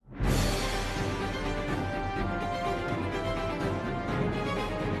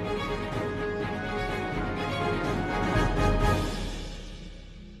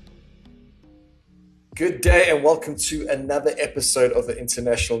Good day and welcome to another episode of the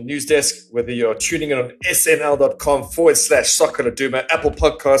International News Desk. Whether you're tuning in on snl.com/Soccer Apple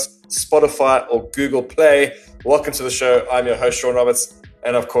Podcasts, Spotify, or Google Play, welcome to the show. I'm your host, Sean Roberts.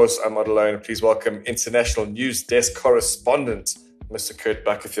 And of course, I'm not alone. Please welcome International News Desk correspondent, Mr. Kurt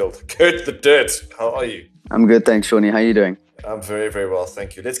Buckerfield. Kurt the Dirt, how are you? I'm good, thanks, Shawnee. How are you doing? I'm very, very well,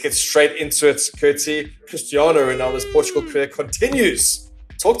 thank you. Let's get straight into it, Kurtie. Cristiano Ronaldo's Portugal career continues.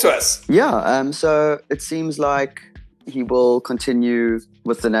 Talk to us. So it seems like he will continue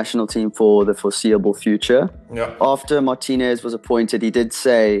with the national team for the foreseeable future. Yeah. After Martinez was appointed, he did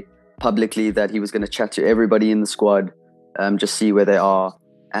say publicly that he was going to chat to everybody in the squad, just see where they are.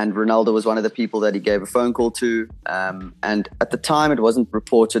 And Ronaldo was one of the people that he gave a phone call to. And at the time, it wasn't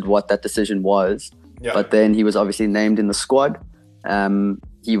reported what that decision was. Yeah. But then he was obviously named in the squad.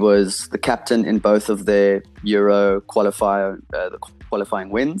 He was the captain in both of their Euro qualifying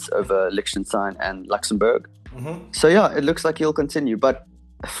wins over Liechtenstein and Luxembourg. Mm-hmm. So yeah, it looks like he'll continue. But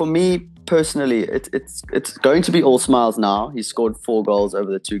for me personally, it's going to be all smiles now. He's scored 4 goals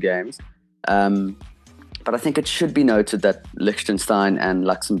over the 2 games. But I think it should be noted that Liechtenstein and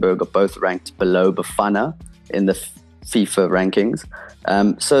Luxembourg are both ranked below Bafana in the FIFA rankings.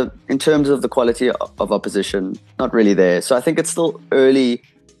 So in terms of the quality of opposition, not really there. So I think it's still early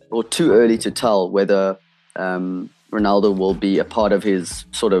or too early to tell whether Ronaldo will be a part of his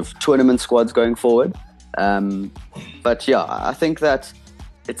sort of tournament squads going forward. But yeah, I think that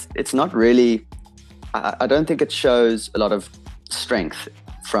it's not really. I don't think it shows a lot of strength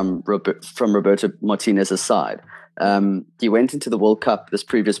from Roberto Martinez's side. He went into the World Cup, this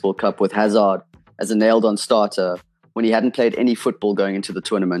previous World Cup, with Hazard as a nailed-on starter when he hadn't played any football going into the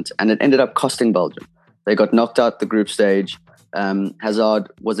tournament, and it ended up costing Belgium. They got knocked out the group stage. Hazard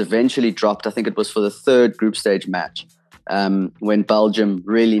was eventually dropped. I think it was for the 3rd group stage match when Belgium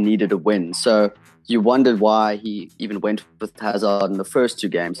really needed a win. So you wondered why he even went with Hazard in the first 2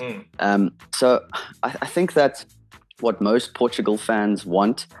 games. So I think that what most Portugal fans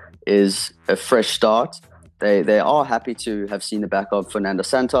want is a fresh start. They are happy to have seen the back of Fernando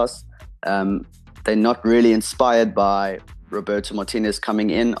Santos. They're not really inspired by Roberto Martinez coming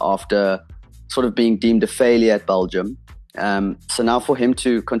in after sort of being deemed a failure at Belgium. So now for him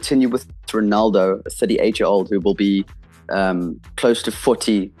to continue with Ronaldo, a 38-year-old who will be close to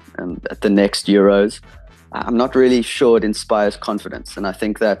 40 at the next Euros, I'm not really sure it inspires confidence. And I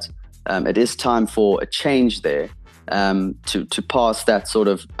think that it is time for a change there, to pass that sort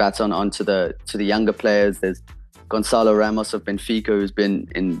of baton on to the younger players. There's Gonçalo Ramos of Benfica, who's been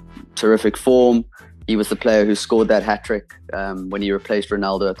in terrific form. He was the player who scored that hat-trick when he replaced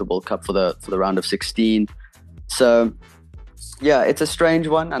Ronaldo at the World Cup for the round of 16. So, yeah, it's a strange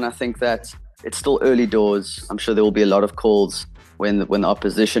one, and I think that it's still early doors. I'm sure there will be a lot of calls when the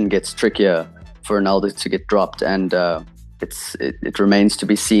opposition gets trickier for Ronaldo to get dropped, and it remains to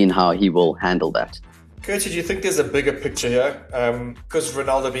be seen how he will handle that. Kurt, do you think there's a bigger picture here? Because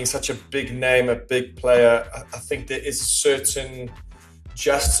Ronaldo being such a big name, a big player, I think there is certain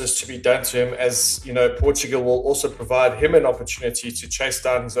justice to be done to him, as you know, Portugal will also provide him an opportunity to chase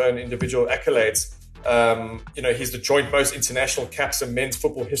down his own individual accolades. He's the joint most international caps in men's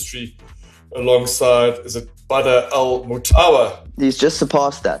football history alongside, is it Badr Al Mutawa? He's just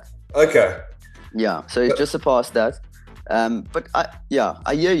surpassed that. Okay. Yeah, so he's just surpassed that. But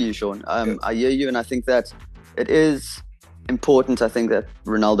I hear you, Sean. I hear you, and I think that it is important. I think that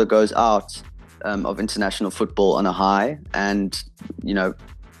Ronaldo goes out of international football on a high, and you know,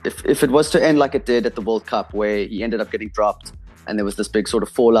 if it was to end like it did at the World Cup, where he ended up getting dropped, and there was this big sort of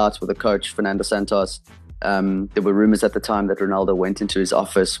fallout with the coach Fernando Santos. There were rumors at the time that Ronaldo went into his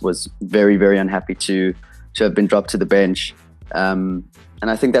office, was very, very unhappy to have been dropped to the bench. And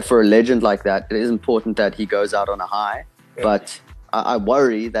I think that for a legend like that, it is important that he goes out on a high. Yeah. But I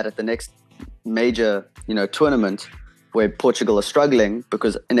worry that at the next major, tournament where Portugal are struggling,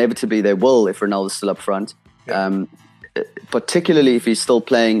 because inevitably they will if Ronaldo's still up front, particularly if he's still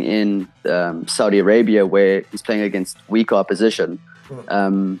playing in Saudi Arabia where he's playing against weaker opposition,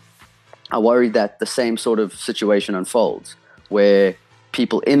 I worry that the same sort of situation unfolds where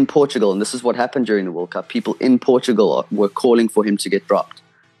people in Portugal, and this is what happened during the World Cup, people in Portugal were calling for him to get dropped.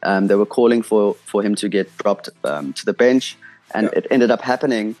 They were calling for him to get dropped to the bench, and it ended up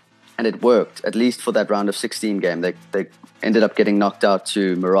happening, and it worked, at least for that round of 16 game. They ended up getting knocked out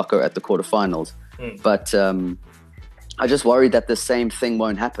to Morocco at the quarterfinals. But I just worry that the same thing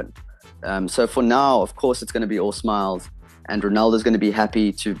won't happen. So for now, of course, it's going to be all smiles, and Ronaldo's going to be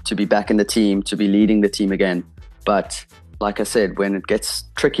happy to be back in the team, to be leading the team again. But like I said, when it gets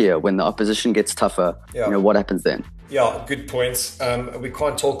trickier, when the opposition gets tougher, what happens then? Yeah, good points. We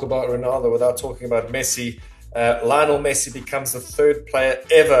can't talk about Ronaldo without talking about Messi. Lionel Messi becomes the third player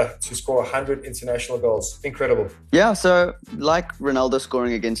ever to score 100 international goals. Incredible. Yeah, so like Ronaldo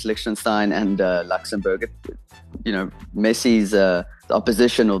scoring against Liechtenstein and Luxembourg, Messi's the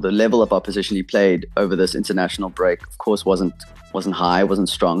opposition or the level of opposition he played over this international break, of course, wasn't high, wasn't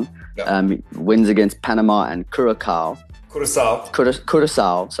strong. Yeah. Wins against Panama and Curacao.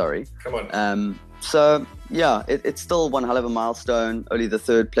 Curacao. Sorry. Come on. So yeah, it's still one hell of a milestone. Only the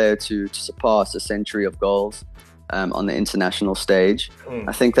third player to surpass a century of goals on the international stage.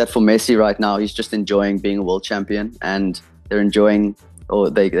 I think that for Messi right now, he's just enjoying being a world champion, and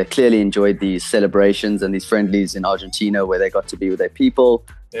they clearly enjoyed these celebrations and these friendlies in Argentina where they got to be with their people.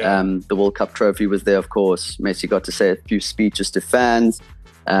 Yeah. The World Cup trophy was there, of course. Messi got to say a few speeches to fans.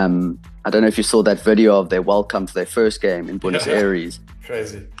 I don't know if you saw that video of their welcome to their first game in Buenos Aires.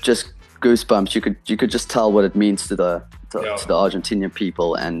 Crazy. Just goosebumps. You could just tell what it means to the Argentinian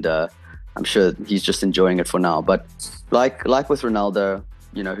people, and I'm sure he's just enjoying it for now. But like with Ronaldo,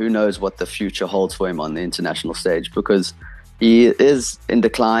 who knows what the future holds for him on the international stage, because he is in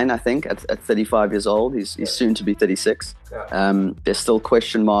decline, I think, at 35 years old. He's soon to be 36. Yeah. There's still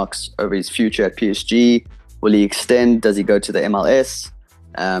question marks over his future at PSG. Will he extend? Does he go to the MLS?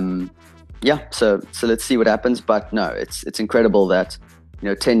 So let's see what happens. But no, it's incredible that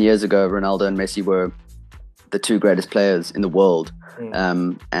 10 years ago, Ronaldo and Messi were the two greatest players in the world.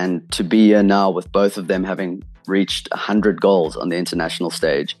 And to be here now with both of them having reached 100 goals on the international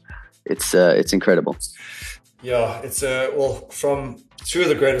stage, it's incredible. Yeah, it's from two of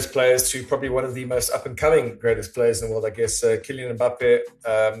the greatest players to probably one of the most up-and-coming greatest players in the world, I guess, Kylian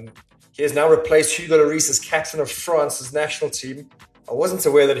Mbappe. He has now replaced Hugo Lloris as captain of France's national team. I wasn't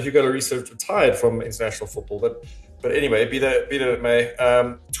aware that Hugo Lloris had retired from international football, but anyway, be that it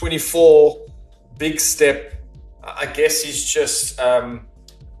may. 24, big step. I guess he's just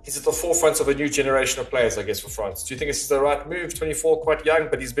he's at the forefront of a new generation of players, I guess, for France. Do you think this is the right move? 24, quite young,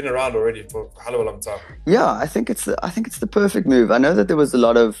 but he's been around already for a hell of a long time. Yeah, I think it's the perfect move. I know that there was a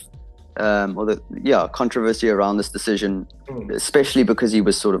lot of controversy around this decision, especially because he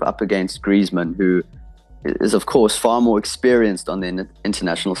was sort of up against Griezmann, who is of course far more experienced on the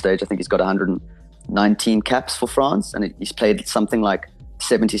international stage. I think he's got 119 caps for France, and he's played something like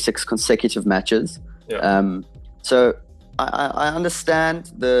 76 consecutive matches. Yeah. So I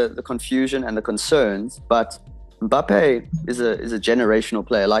understand the confusion and the concerns, but Mbappe is a generational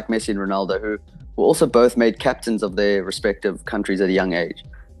player like Messi and Ronaldo, who also both made captains of their respective countries at a young age.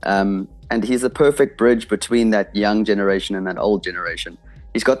 And he's the perfect bridge between that young generation and that old generation.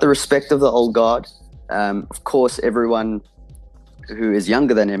 He's got the respect of the old guard. Of course, everyone who is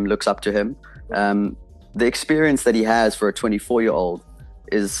younger than him looks up to him. The experience that he has for a 24-year-old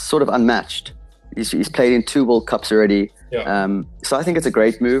is sort of unmatched. He's played in 2 World Cups already. Yeah. So I think it's a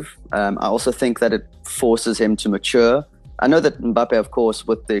great move. I also think that it forces him to mature. I know that Mbappe, of course,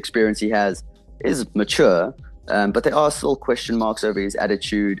 with the experience he has, is mature, but there are still question marks over his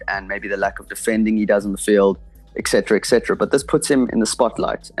attitude and maybe the lack of defending he does on the field, etc., etc. But this puts him in the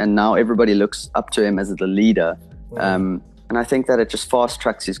spotlight, and now everybody looks up to him as the leader. And I think that it just fast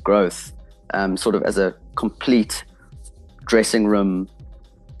tracks his growth, sort of as a complete dressing room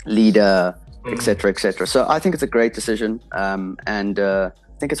leader, etc., etc. So I think it's a great decision, and I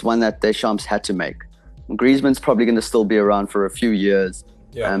think it's one that Deschamps had to make. Griezmann's probably going to still be around for a few years.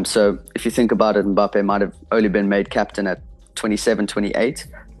 Yeah. So if you think about it, Mbappe might have only been made captain at 27, 28.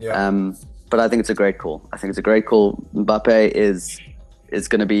 Yeah. But I think it's a great call. Mbappe is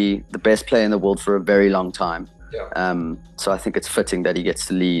going to be the best player in the world for a very long time. Yeah. So I think it's fitting that he gets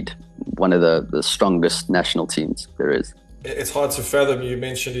to lead one of the strongest national teams there is. It's hard to fathom. You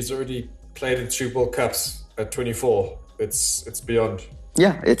mentioned he's already played in 2 World Cups at 24. It's beyond.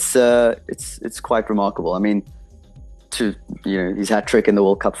 Yeah, it's quite remarkable. I mean, his hat trick in the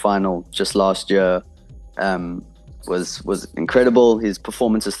World Cup final just last year was incredible. His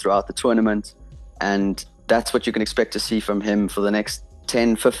performances throughout the tournament, and that's what you can expect to see from him for the next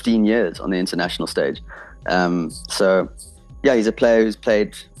 10, 15 years on the international stage. So yeah, he's a player who's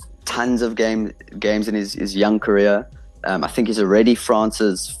played tons of games in his young career. I think he's already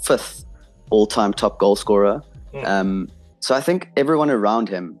France's 5th all-time top goal scorer. So I think everyone around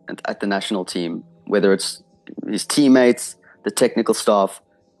him at the national team, whether it's his teammates, the technical staff,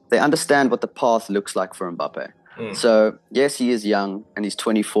 they understand what the path looks like for Mbappe. So yes, he is young and he's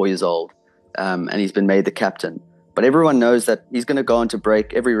 24 years old, and he's been made the captain. But everyone knows that he's going to go on to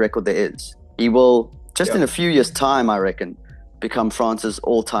break every record there is. He will, just in a few years' time, I reckon, become France's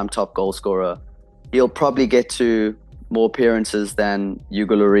all-time top goal scorer. He'll probably get to more appearances than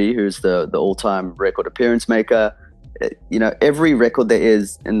Hugo Lloris, who's the all-time record appearance maker. every record there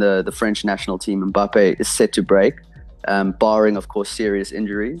is in the French national team, Mbappe is set to break, barring, of course, serious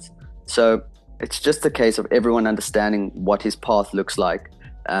injuries. So it's just a case of everyone understanding what his path looks like.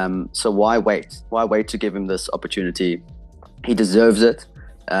 So why wait? Why wait to give him this opportunity? He deserves it.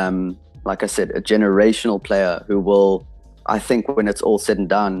 Like I said, a generational player who will, I think, when it's all said and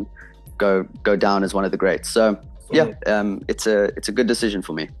done, go down as one of the greats. So yeah, it's a good decision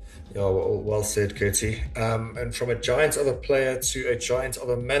for me. Yeah, well said, Curtie. And from a giant of a player to a giant of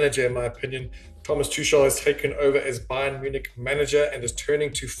a manager, in my opinion, Thomas Tuchel has taken over as Bayern Munich manager and is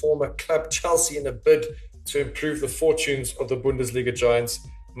turning to former club Chelsea in a bid to improve the fortunes of the Bundesliga giants,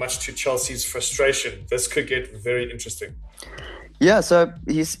 much to Chelsea's frustration. This could get very interesting. Yeah, so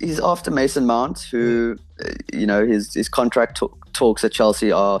he's after Mason Mount, who, his contract talks at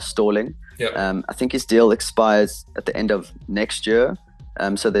Chelsea are stalling. Yep. I think his deal expires at the end of next year.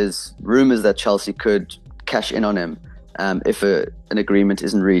 So there's rumors that Chelsea could cash in on him if an agreement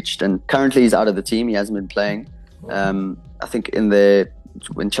isn't reached. And currently he's out of the team. He hasn't been playing. I think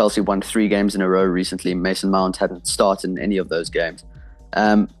when Chelsea won 3 games in a row recently, Mason Mount hadn't started in any of those games.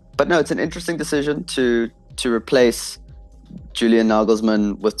 But no, it's an interesting decision to replace Julian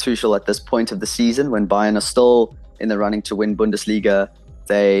Nagelsmann with Tuchel at this point of the season when Bayern are still in the running to win Bundesliga.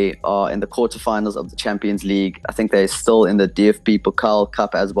 They are in the quarterfinals of the Champions League. I think they're still in the DFB Pokal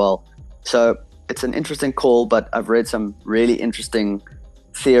Cup as well. So it's an interesting call, but I've read some really interesting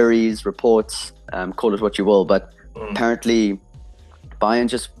theories, reports, call it what you will. But apparently Bayern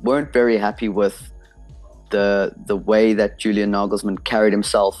just weren't very happy with the way that Julian Nagelsmann carried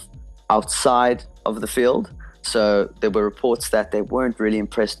himself outside of the field. So there were reports that they weren't really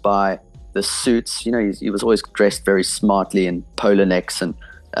impressed by the suits. He was always dressed very smartly in polo necks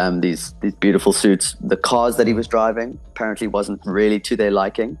and these beautiful suits. The cars that he was driving apparently wasn't really to their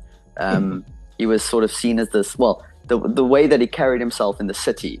liking. He was sort of seen as this, the way that he carried himself in the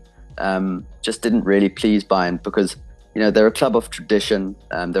city just didn't really please Bayern because, they're a club of tradition.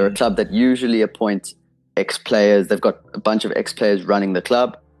 They're a club that usually appoint ex-players. They've got a bunch of ex-players running the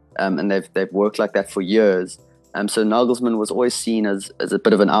club and they've worked like that for years. So Nagelsmann was always seen as a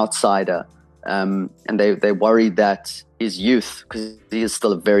bit of an outsider, and they worried that his youth, because he is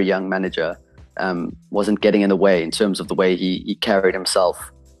still a very young manager, wasn't getting in the way in terms of the way he carried himself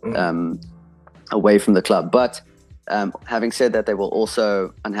away from the club. But having said that, they were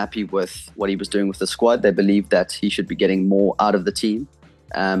also unhappy with what he was doing with the squad. They believed that he should be getting more out of the team.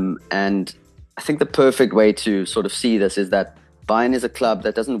 And I think the perfect way to sort of see this is that Bayern is a club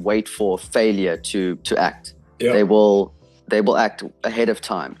that doesn't wait for failure to act. Yeah. They will act ahead of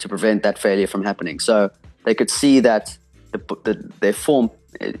time to prevent that failure from happening. So they could see that their form,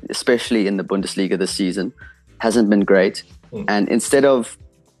 especially in the Bundesliga this season, hasn't been great. And instead of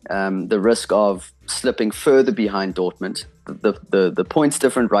the risk of slipping further behind Dortmund, the points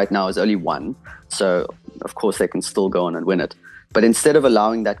difference right now is only 1. So of course they can still go on and win it. But instead of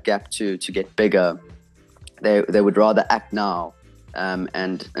allowing that gap to get bigger, they would rather act now.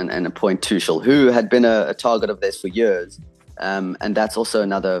 And appoint Tuchel, who had been a target of theirs for years. And that's also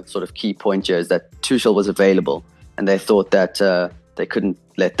another sort of key point here is that Tuchel was available and they thought that they couldn't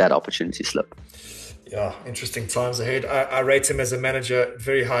let that opportunity slip. Yeah, interesting times ahead. I rate him as a manager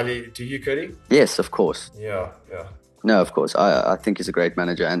very highly. Do you, Cody? Yes, of course. Yeah. No, of course. I think he's a great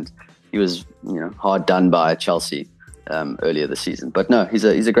manager and he was hard done by Chelsea earlier this season. But no, he's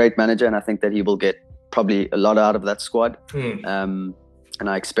a great manager and I think that he will get probably a lot out of that squad. And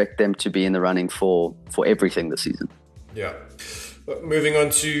I expect them to be in the running for everything this season. Yeah. But moving on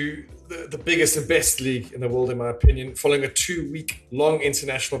to the biggest and best league in the world, in my opinion. Following a 2-week long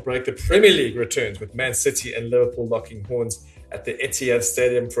international break, the Premier League returns with Man City and Liverpool locking horns at the Etihad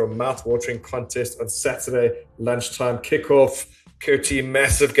Stadium for a mouth-watering contest on Saturday lunchtime kickoff. Curtie,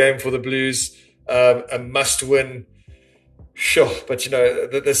 massive game for the Blues, a must-win. Sure, but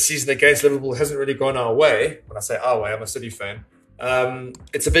this season against Liverpool hasn't really gone our way. When I say our way, I'm a City fan.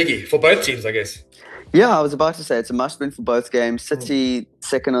 It's a biggie for both teams, I guess. Yeah, I was about to say it's a must-win for both games. City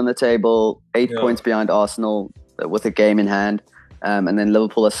second on the table, 8 points behind Arsenal with a game in hand, and then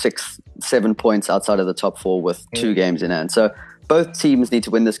Liverpool are 7 points outside of the top 4 with 2 games in hand. So both teams need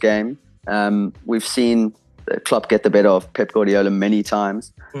to win this game. We've seen Klopp get the better of Pep Guardiola many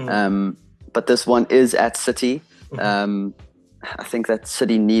times, but this one is at City. I think that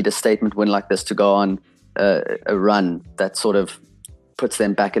City need a statement win like this to go on a run that sort of puts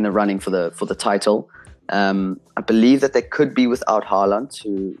them back in the running for the title. I believe that they could be without Haaland,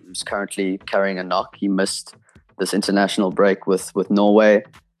 who's currently carrying a knock. He missed this international break with Norway.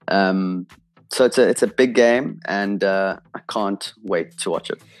 So it's a big game, and I can't wait to watch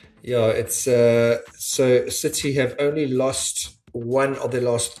it. Yeah, it's so City have only lost one of their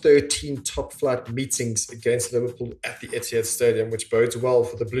last 13 top flight meetings against Liverpool at the Etihad Stadium, which bodes well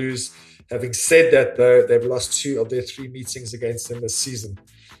for the Blues. Having said that, though, they've lost two of their three meetings against them this season.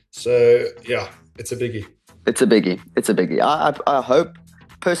 So, yeah, it's a biggie. It's a biggie. It's a biggie. I hope,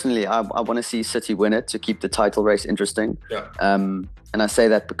 personally, I want to see City win it to keep the title race interesting. Yeah. And I say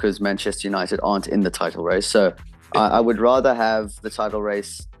that because Manchester United aren't in the title race. So I would rather have the title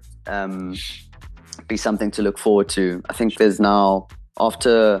race be something to look forward to. I think there's now,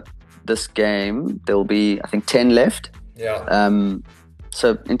 after this game, there'll be, I think, 10 left. Yeah.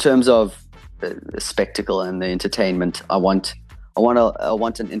 So in terms of the spectacle and the entertainment, I want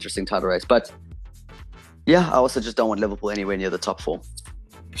an interesting title race. But yeah, I also just don't want Liverpool anywhere near the top four.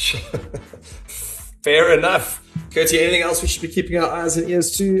 Fair enough. Curti, anything else we should be keeping our eyes and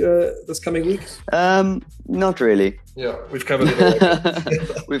ears to this coming week? Not really. Yeah, we've covered it all.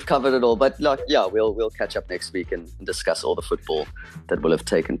 We've covered it all. But we'll catch up next week and discuss all the football that will have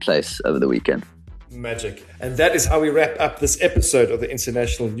taken place over the weekend. Magic. And that is how we wrap up this episode of the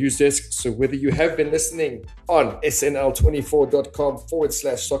International News Desk. So whether you have been listening on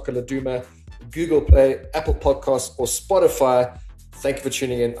snl24.com/Soccer Laduma, Google Play, Apple Podcasts, or Spotify, thank you for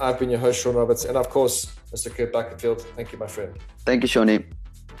tuning in. I've been your host, Sean Roberts. And of course, Mr. Kurt Buckenfield. Thank you, my friend. Thank you, Shawnee.